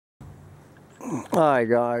Hi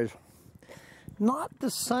guys, not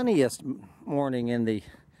the sunniest morning in the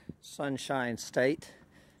Sunshine State,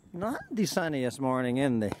 not the sunniest morning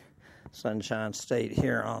in the Sunshine State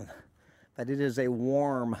here on, but it is a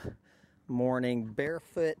warm morning,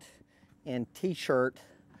 barefoot and t-shirt,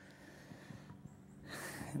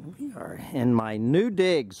 and we are in my new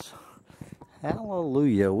digs.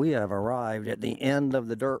 Hallelujah, we have arrived at the end of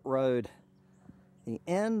the dirt road,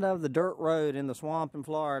 in the swamp in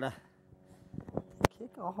Florida.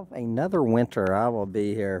 Kick off another winter. I will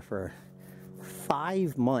be here for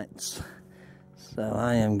 5 months. So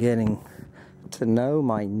I am getting to know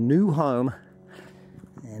my new home,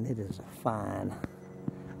 and it is a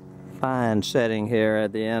fine setting here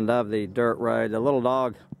at the end of the dirt road. The little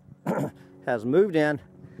dog has moved in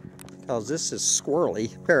because this is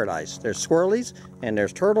squirrely paradise. There's squirrelies and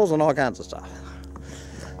there's turtles and all kinds of stuff.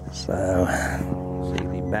 So see,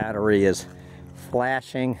 the battery is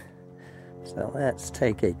flashing. So let's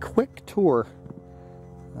take a quick tour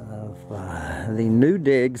of the new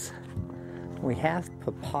digs. We have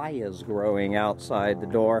papayas growing outside the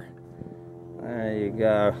door. There you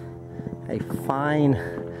go. A fine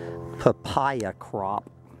papaya crop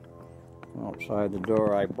outside the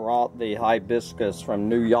door. I brought the hibiscus from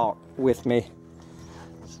New York with me.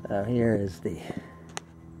 So here is the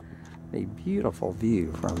beautiful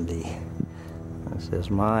view from this is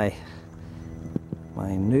my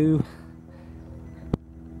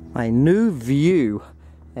new view,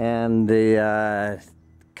 and the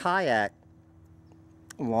kayak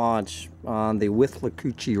launch on the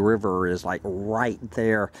Withlacoochee River is like right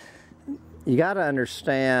there. You got to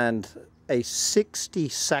understand, a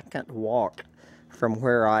 60-second walk from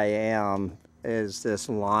where I am is this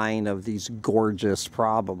line of these gorgeous,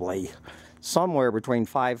 probably somewhere between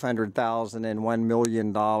 $500,000 and $1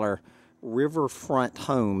 million riverfront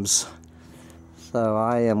homes. So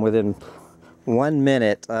I am within 1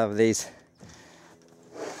 minute of these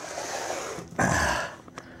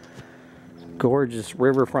gorgeous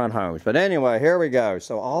riverfront homes. But anyway, here we go.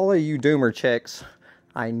 So all of you doomer chicks,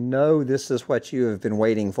 I know this is what you have been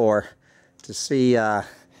waiting for, to see how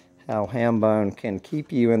Hambone can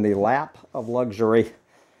keep you in the lap of luxury.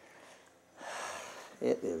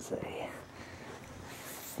 It is a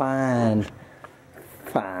fine.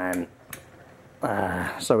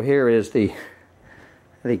 So here is the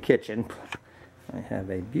kitchen. I have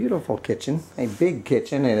a beautiful kitchen, a big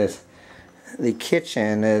kitchen. The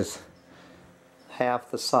kitchen is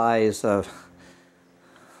half the size of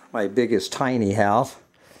my biggest tiny house.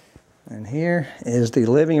 And here is the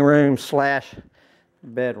living room slash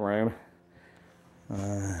bedroom.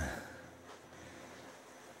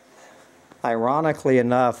 Ironically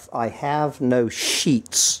enough, I have no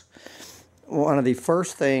sheets. One of the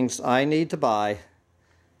first things I need to buy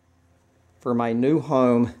for my new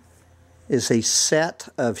home is a set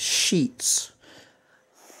of sheets.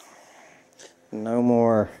 No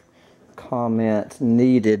more comment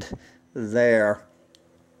needed there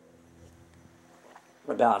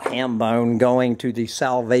about Hambone going to the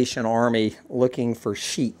Salvation Army looking for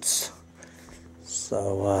sheets.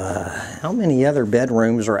 So how many other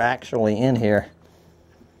bedrooms are actually in here?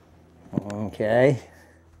 Okay,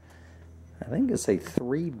 I think it's a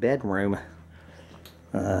 3-bedroom.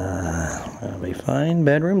 That'll be fine.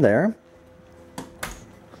 Bedroom there.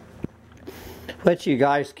 What you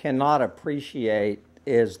guys cannot appreciate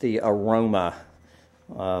is the aroma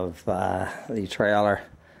of the trailer.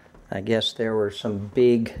 I guess there were some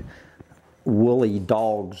big woolly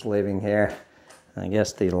dogs living here. I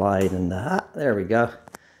guess the light and there we go.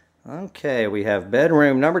 Okay, we have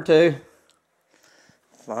bedroom number 2.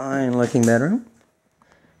 Fine looking bedroom.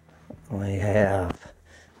 We have,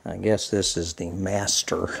 I guess this is the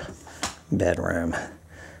master bedroom.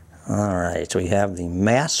 All right, we have the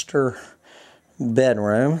master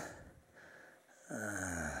bedroom.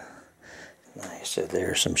 Nice. So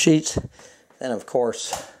there's some sheets. Then, of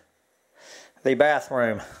course, the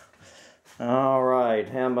bathroom. All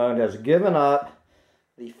right, Hambone has given up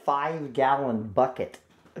the 5-gallon bucket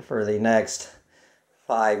for the next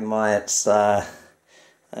 5 months. I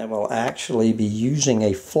will actually be using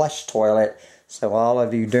a flush toilet. So all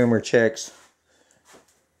of you doomer chicks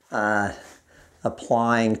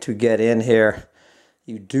applying to get in here,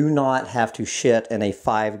 you do not have to shit in a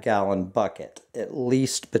 5-gallon bucket, at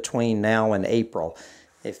least between now and April.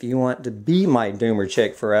 If you want to be my doomer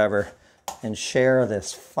chick forever and share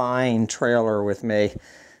this fine trailer with me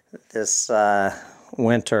this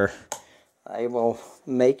winter, I will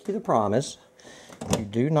make you the promise you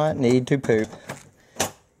do not need to poop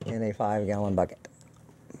in a 5-gallon bucket.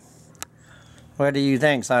 What do you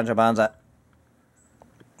think, Sancho Panza?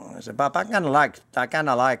 I said, Pop, I kind of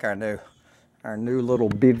like our new our new little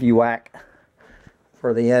bivouac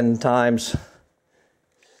for the end times.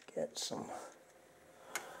 Get some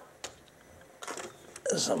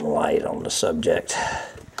light on the subject.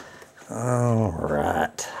 All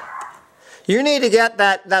right. You need to get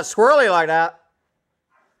that squirrely like that.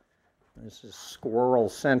 This is Squirrel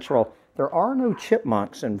Central. There are no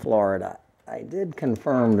chipmunks in Florida. I did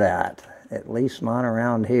confirm that, at least not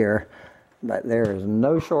around here. But there is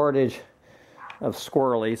no shortage of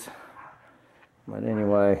squirrelies. But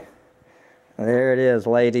anyway, there it is,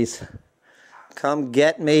 ladies. Come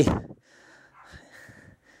get me.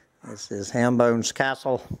 This is Hambone's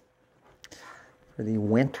Castle for the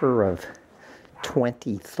winter of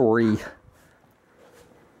 23.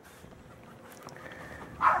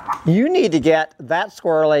 You need to get that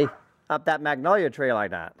squirrely up that magnolia tree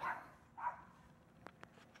like that.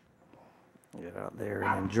 Get out there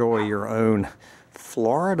and enjoy your own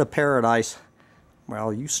Florida paradise.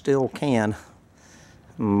 Well, you still can.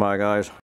 Bye, guys.